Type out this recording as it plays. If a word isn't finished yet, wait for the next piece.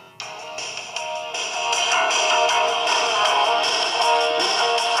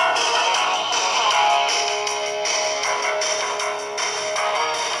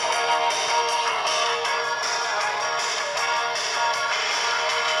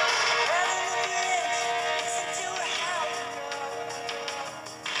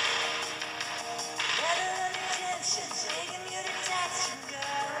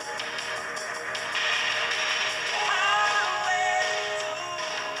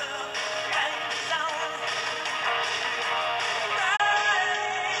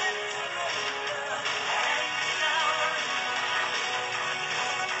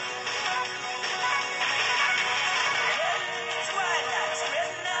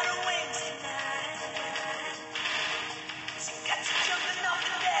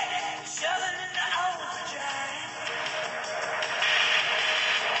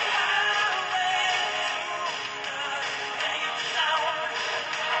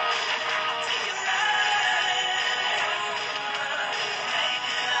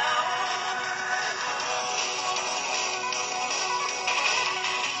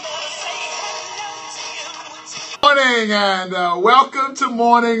morning and welcome to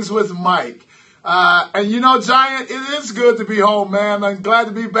Mornings with Mike. And you know, Giant, it is good to be home, man. I'm glad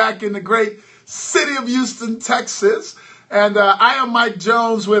to be back in the great city of Houston, Texas. And I am Mike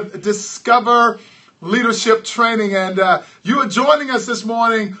Jones with Discover Leadership Training. And you are joining us this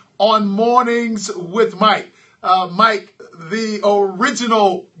morning on Mornings with Mike. Mike, the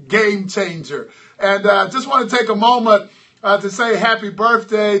original game changer. And just want to take a moment to say happy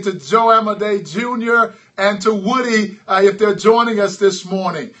birthday to Joe Amaday Jr. and to Woody if they're joining us this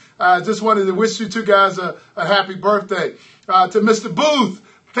morning. Just wanted to wish you two guys a happy birthday. To Mr. Booth,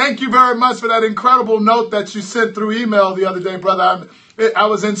 thank you very much for that incredible note that you sent through email the other day, brother. I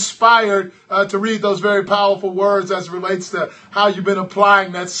was inspired to read those very powerful words as it relates to how you've been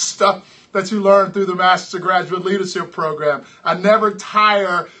applying that stuff that you learned through the Master Graduate Leadership Program. I never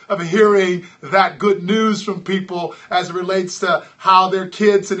tire of hearing that good news from people as it relates to how their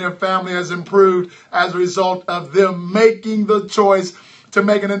kids and their family has improved as a result of them making the choice to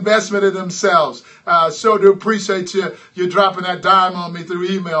make an investment in themselves. Sure do appreciate you dropping that dime on me through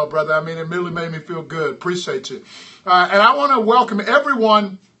email, brother. I mean, it really made me feel good. Appreciate you. And I want to welcome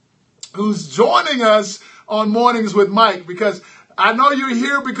everyone who's joining us on Mornings with Mike, because I know you're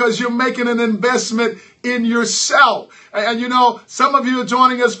here because you're making an investment in yourself. And you know, some of you are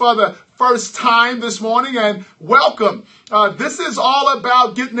joining us for the first time this morning, and welcome. This is all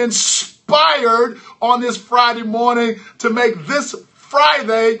about getting inspired on this Friday morning to make this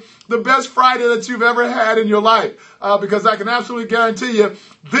Friday the best Friday that you've ever had in your life. Because I can absolutely guarantee you,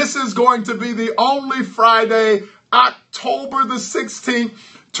 this is going to be the only Friday, October the 16th,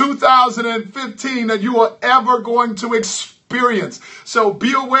 2015, that you are ever going to experience. So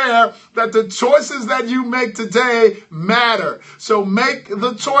be aware that the choices that you make today matter. So make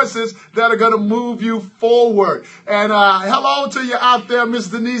the choices that are going to move you forward. And hello to you out there, Miss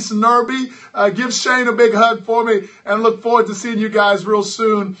Denise Nerby. Give Shane a big hug for me and look forward to seeing you guys real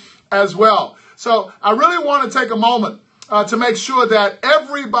soon as well. So I really want to take a moment to make sure that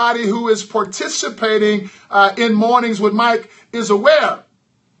everybody who is participating in Mornings with Mike is aware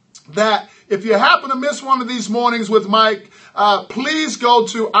that if you happen to miss one of these Mornings with Mike, please go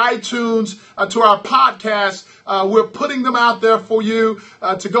to iTunes, to our podcast. We're putting them out there for you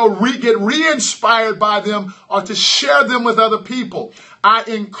to go get re-inspired by them or to share them with other people. I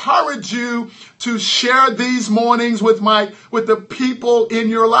encourage you to share these Mornings with Mike with the people in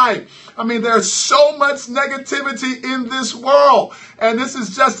your life. I mean, there's so much negativity in this world, and this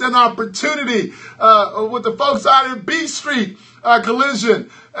is just an opportunity with the folks out in B Street, Collision,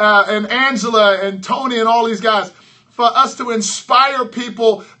 and Angela and Tony and all these guys, for us to inspire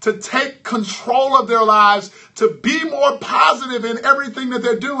people to take control of their lives, to be more positive in everything that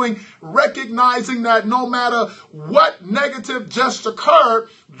they're doing, recognizing that no matter what negative just occurred,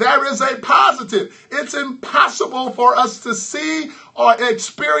 there is a positive. It's impossible for us to see or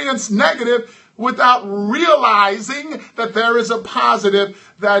experience negative without realizing that there is a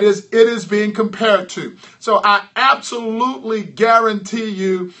positive that it is being compared to. So I absolutely guarantee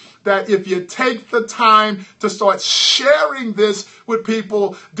you that if you take the time to start sharing this with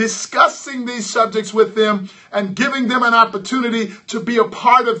people, discussing these subjects with them, and giving them an opportunity to be a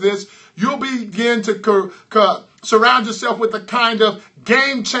part of this, you'll begin to surround yourself with the kind of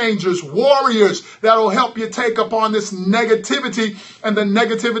game changers, warriors that will help you take upon this negativity and the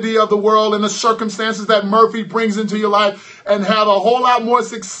negativity of the world and the circumstances that Murphy brings into your life, and have a whole lot more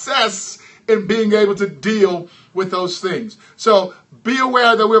success in being able to deal with those things. So be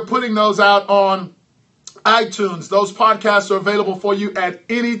aware that we're putting those out on iTunes. Those podcasts are available for you at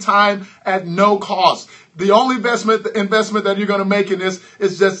any time at no cost. The only investment that you're going to make in this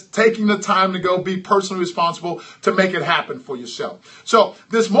is just taking the time to go be personally responsible to make it happen for yourself. So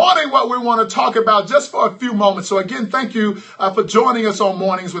this morning, what we want to talk about just for a few moments, so again, thank you for joining us on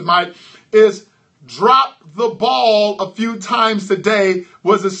Mornings with Mike, is drop the ball a few times today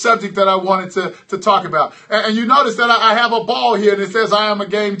was a subject that I wanted to talk about. And you notice that I have a ball here and it says I am a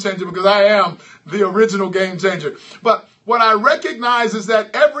game changer, because I am the original game changer. But what I recognize is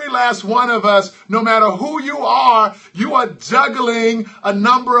that every last one of us, no matter who you are juggling a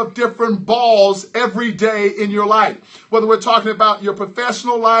number of different balls every day in your life. Whether we're talking about your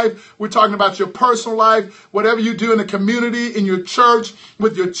professional life, we're talking about your personal life, whatever you do in the community, in your church,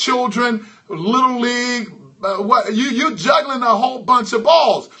 with your children, Little League, you juggling a whole bunch of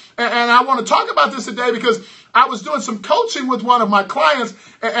balls. And I want to talk about this today because I was doing some coaching with one of my clients,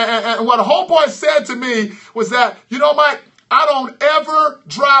 and what a homeboy said to me was that, you know, Mike, I don't ever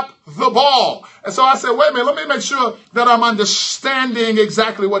drop the ball. And so I said, wait a minute, let me make sure that I'm understanding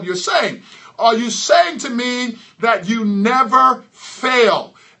exactly what you're saying. Are you saying to me that you never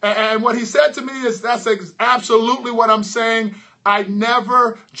fail? And what he said to me is that's absolutely what I'm saying. I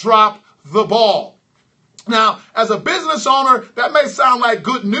never drop the ball. Now, as a business owner, that may sound like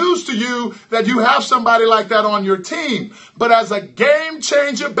good news to you that you have somebody like that on your team. But as a game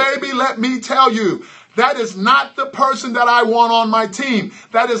changer, baby, let me tell you, that is not the person that I want on my team.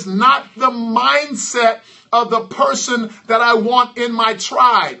 That is not the mindset of the person that I want in my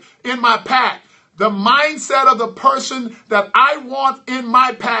tribe, in my pack. The mindset of the person that I want in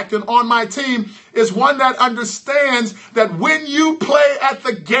my pack and on my team is one that understands that when you play at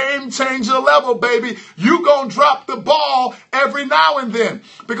the game changer level, baby, you gonna drop the ball every now and then.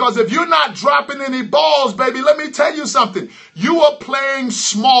 Because if you're not dropping any balls, baby, let me tell you something. You are playing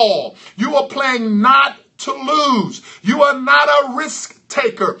small. You are playing not to lose. You are not a risk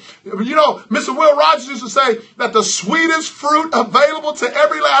taker. You know, Mr. Will Rogers used to say that the sweetest fruit available to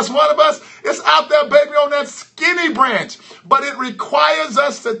every last one of us is out there, baby, on that skinny branch. But it requires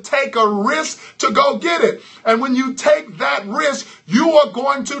us to take a risk to go get it. And when you take that risk, you are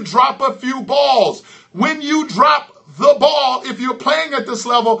going to drop a few balls. When you drop the ball, if you're playing at this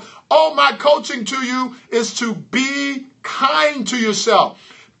level, all my coaching to you is to be kind to yourself.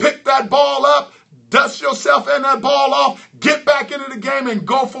 Pick that ball up. Dust yourself and that ball off, get back into the game and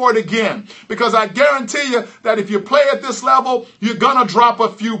go for it again. Because I guarantee you that if you play at this level, you're going to drop a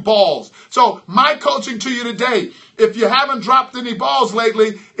few balls. So my coaching to you today, if you haven't dropped any balls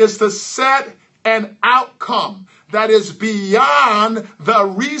lately, is to set an outcome that is beyond the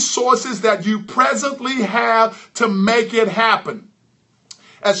resources that you presently have to make it happen.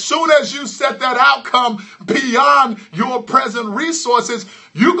 As soon as you set that outcome beyond your present resources,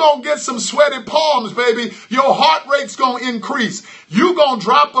 you're going to get some sweaty palms, baby. Your heart rate's going to increase. You're going to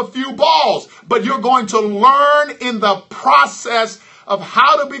drop a few balls, but you're going to learn in the process of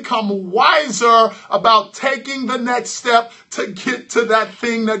how to become wiser about taking the next step to get to that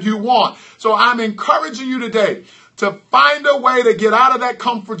thing that you want. So I'm encouraging you today to find a way to get out of that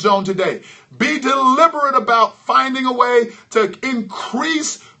comfort zone today. Be deliberate about finding a way to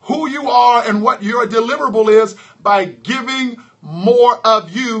increase who you are and what your deliverable is by giving more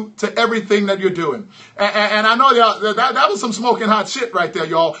of you to everything that you're doing. And I know y'all, that was some smoking hot shit right there,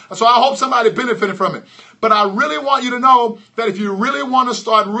 y'all. So I hope somebody benefited from it. But I really want you to know that if you really want to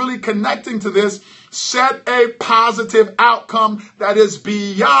start really connecting to this, set a positive outcome that is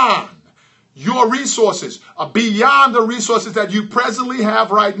beyond your resources, beyond the resources that you presently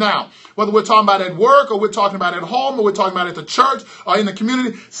have right now. Whether we're talking about at work or we're talking about at home or we're talking about at the church or in the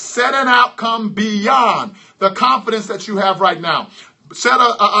community, set an outcome beyond the confidence that you have right now. Set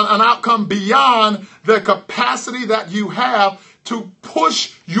an outcome beyond the capacity that you have to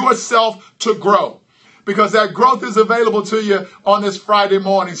push yourself to grow. Because that growth is available to you on this Friday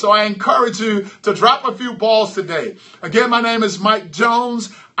morning. So I encourage you to drop a few balls today. Again, my name is Mike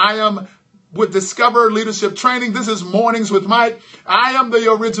Jones. I am with Discover Leadership Training. This is Mornings with Mike. I am the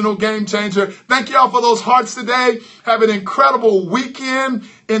original game changer. Thank you all for those hearts today. Have an incredible weekend.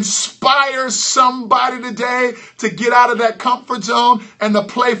 Inspire somebody today to get out of that comfort zone and to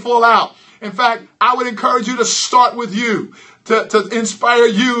play full out. In fact, I would encourage you to start with you, to inspire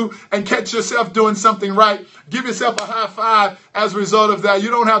you and catch yourself doing something right. Give yourself a high five as a result of that. You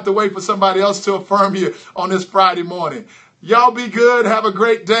don't have to wait for somebody else to affirm you on this Friday morning. Y'all be good. Have a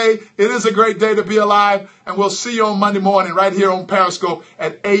great day. It is a great day to be alive. And we'll see you on Monday morning right here on Periscope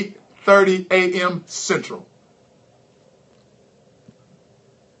at 8:30 a.m. Central.